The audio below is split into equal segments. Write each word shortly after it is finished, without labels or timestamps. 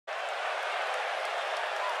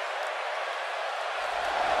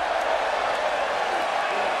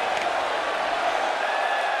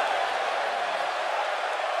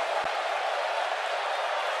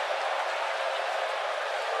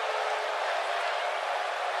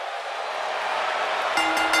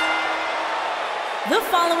The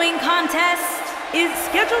following contest is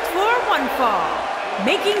scheduled for one fall.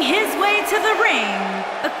 Making his way to the ring,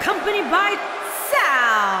 accompanied by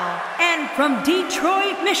Sal, and from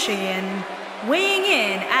Detroit, Michigan, weighing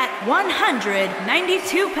in at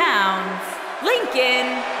 192 pounds, Lincoln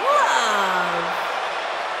Love.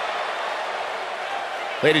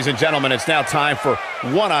 Ladies and gentlemen, it's now time for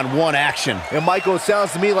one-on-one action. And Michael, it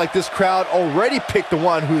sounds to me like this crowd already picked the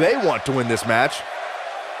one who they want to win this match.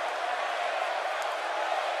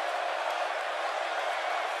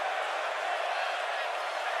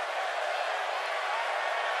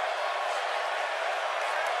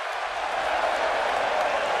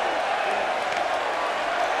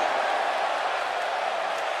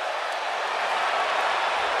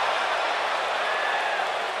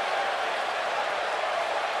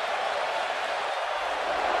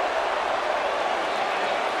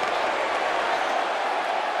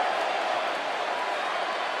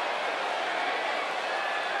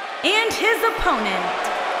 And his opponent,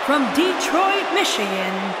 from Detroit,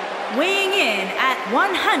 Michigan, weighing in at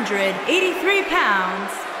 183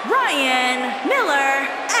 pounds, Ryan Miller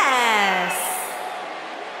S.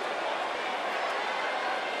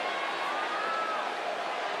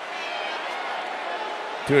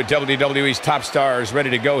 Two of WWE's top stars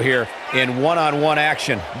ready to go here in one-on-one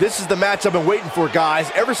action. This is the match I've been waiting for,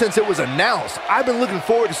 guys. Ever since it was announced, I've been looking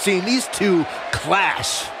forward to seeing these two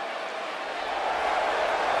clash.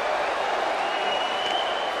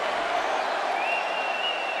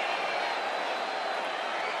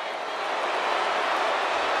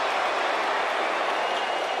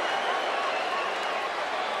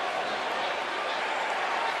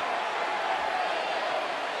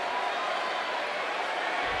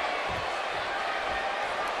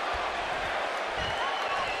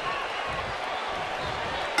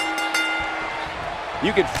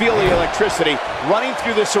 You can feel the electricity running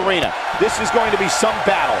through this arena. This is going to be some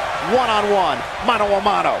battle. One-on-one,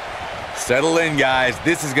 mano-a-mano. Settle in, guys.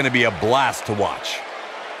 This is going to be a blast to watch.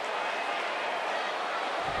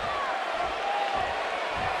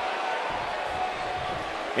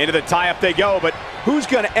 Into the tie-up they go, but who's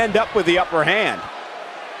going to end up with the upper hand?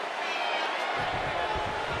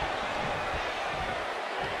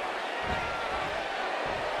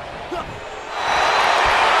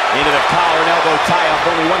 Into the collar and elbow tie-up.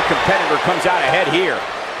 Only one competitor comes out ahead here.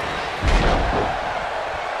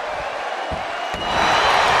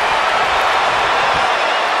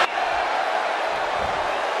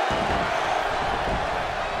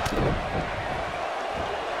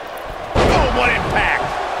 Oh, what impact!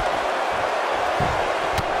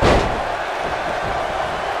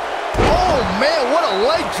 Oh, man, what a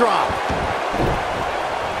leg drop.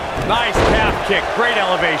 Nice calf kick. Great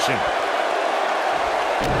elevation.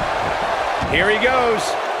 Here he goes.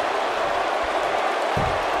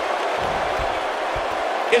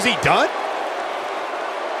 Is he done?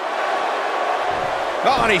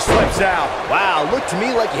 Oh, and he slips out. Wow, looked to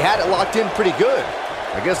me like he had it locked in pretty good.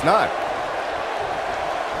 I guess not.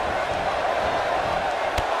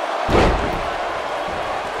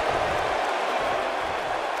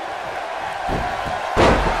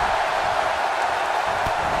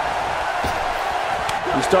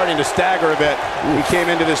 Starting to stagger a bit. He came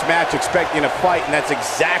into this match expecting a fight, and that's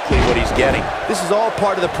exactly what he's getting. This is all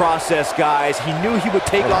part of the process, guys. He knew he would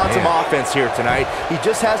take on some offense here tonight. He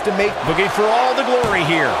just has to make... Looking for all the glory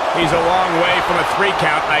here. He's a long way from a 3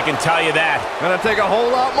 count, I can tell you that. Gonna take a whole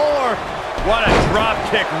lot more. What a drop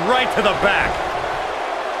kick right to the back.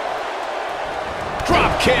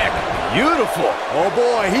 Drop kick. Beautiful. Oh,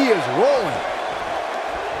 boy, he is rolling.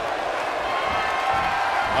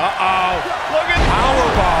 Uh-oh. Look at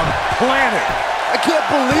Powerbomb planted. I can't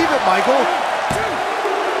believe it, Michael.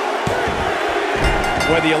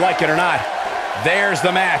 Whether you like it or not, there's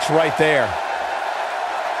the match right there.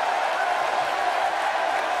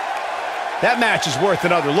 That match is worth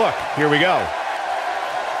another look. Here we go.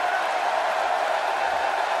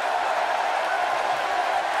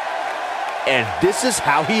 And this is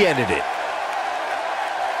how he ended it.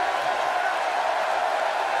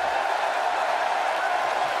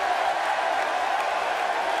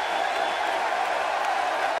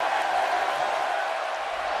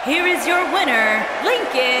 Here is your winner,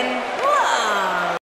 Lincoln